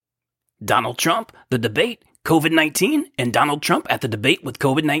Donald Trump, the debate, COVID-19, and Donald Trump at the debate with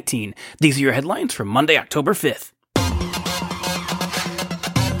COVID-19. These are your headlines for Monday, October 5th.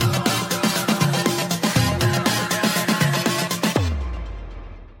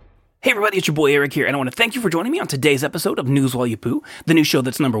 Hey everybody, it's your boy Eric here, and I want to thank you for joining me on today's episode of News While You Poo, the news show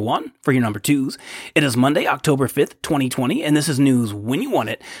that's number one for your number twos. It is Monday, October 5th, 2020, and this is news when you want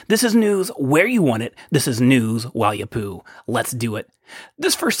it. This is news where you want it. This is news while you poo. Let's do it.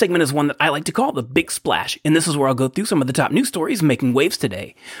 This first segment is one that I like to call the Big Splash, and this is where I'll go through some of the top news stories making waves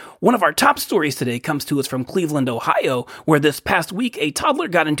today. One of our top stories today comes to us from Cleveland, Ohio, where this past week a toddler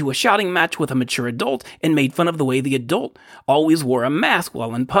got into a shouting match with a mature adult and made fun of the way the adult always wore a mask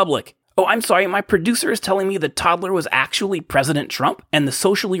while in public. Oh, I'm sorry, my producer is telling me the toddler was actually President Trump and the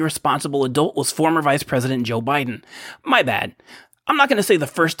socially responsible adult was former Vice President Joe Biden. My bad. I'm not going to say the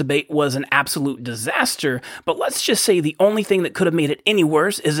first debate was an absolute disaster, but let's just say the only thing that could have made it any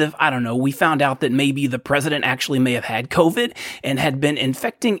worse is if, we found out that maybe the president actually may have had COVID and had been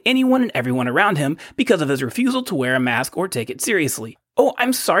infecting anyone and everyone around him because of his refusal to wear a mask or take it seriously. Oh,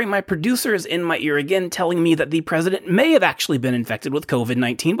 I'm sorry, my producer is in my ear again telling me that the president may have actually been infected with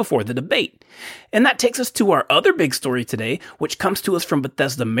COVID-19 before the debate. And that takes us to our other big story today, which comes to us from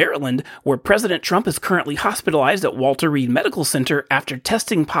Bethesda, Maryland, where President Trump is currently hospitalized at Walter Reed Medical Center after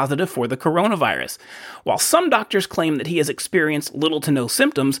testing positive for the coronavirus. While some doctors claim that he has experienced little to no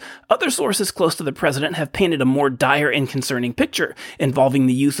symptoms, other sources close to the president have painted a more dire and concerning picture involving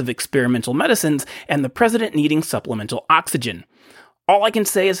the use of experimental medicines and the president needing supplemental oxygen. All I can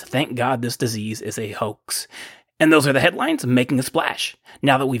say is thank God this disease is a hoax. And those are the headlines making a splash.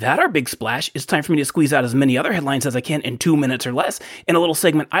 Now that we've had our big splash, it's time for me to squeeze out as many other headlines as I can in 2 minutes or less in a little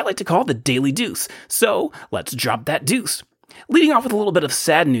segment I like to call the Daily Deuce. So let's drop that deuce. Leading off with a little bit of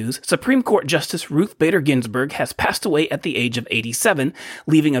sad news, Supreme Court Justice Ruth Bader Ginsburg has passed away at the age of 87,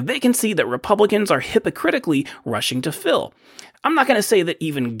 leaving a vacancy that Republicans are hypocritically rushing to fill. I'm not going to say that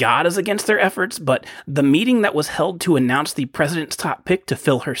even God is against their efforts, but the meeting that was held to announce the president's top pick to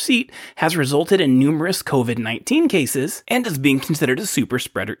fill her seat has resulted in numerous COVID-19 cases and is being considered a super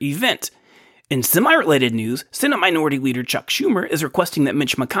spreader event. In semi-related news, Senate Minority Leader Chuck Schumer is requesting that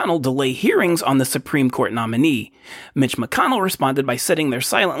Mitch McConnell delay hearings on the Supreme Court nominee. Mitch McConnell responded by sitting there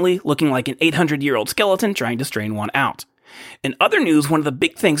silently, looking like an 800-year-old skeleton trying to strain one out. In other news, one of the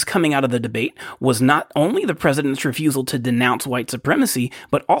big things coming out of the debate was not only the president's refusal to denounce white supremacy,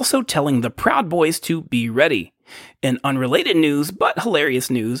 but also telling the Proud Boys to be ready. In unrelated news, but hilarious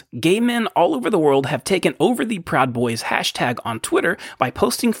news, gay men all over the world have taken over the Proud Boys hashtag on Twitter by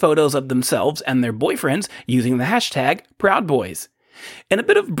posting photos of themselves and their boyfriends using the hashtag Proud Boys. In a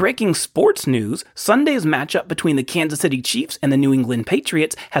bit of breaking sports news, Sunday's matchup between the Kansas City Chiefs and the New England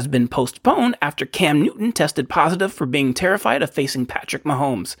Patriots has been postponed after Cam Newton tested positive for being terrified of facing Patrick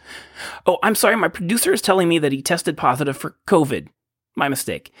Mahomes. Oh, I'm sorry, my producer is telling me that he tested positive for COVID. My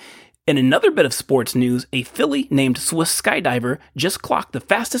mistake. In another bit of sports news, a filly named Swiss Skydiver just clocked the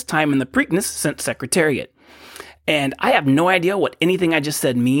fastest time in the Preakness since Secretariat. And I have no idea what anything I just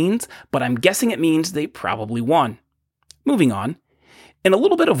said means, but I'm guessing it means they probably won. Moving on. In a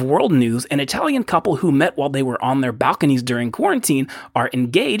little bit of world news, an Italian couple who met while they were on their balconies during quarantine are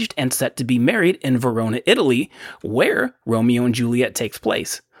engaged and set to be married in Verona, Italy, where Romeo and Juliet takes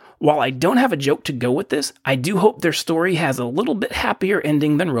place. While I don't have a joke to go with this, I do hope their story has a little bit happier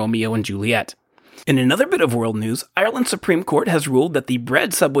ending than Romeo and Juliet. In another bit of world news, Ireland's Supreme Court has ruled that the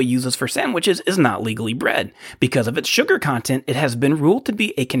bread Subway uses for sandwiches is not legally bread. Because of its sugar content, it has been ruled to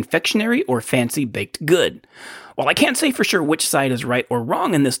be a confectionery or fancy baked good. While I can't say for sure which side is right or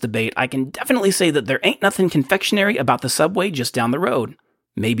wrong in this debate, I can definitely say that there ain't nothing confectionery about the Subway just down the road.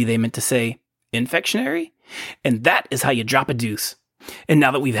 Maybe they meant to say infectionary? And that is how you drop a deuce. And now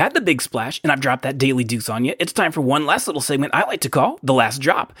that we've had the big splash and I've dropped that daily deuce on you, it's time for one last little segment I like to call The Last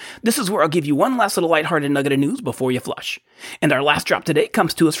Drop. This is where I'll give you one last little lighthearted nugget of news before you flush. And our last drop today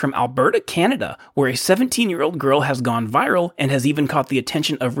comes to us from Alberta, Canada, where a 17-year-old girl has gone viral and has even caught the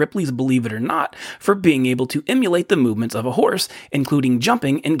attention of Ripley's Believe It or Not for being able to emulate the movements of a horse, including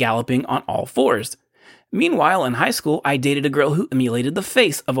jumping and galloping on all fours. Meanwhile, in high school, I dated a girl who emulated the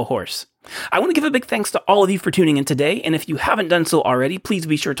face of a horse. I want to give a big thanks to all of you for tuning in today, and if you haven't done so already, please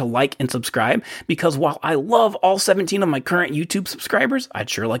be sure to like and subscribe, because while I love all 17 of my current YouTube subscribers, I'd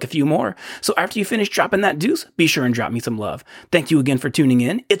sure like a few more. So after you finish dropping that deuce, be sure and drop me some love. Thank you again for tuning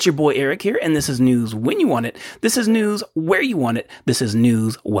in. It's your boy Eric here, and this is news when you want it. This is news where you want it. This is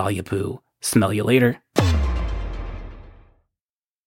news while you poo. Smell you later.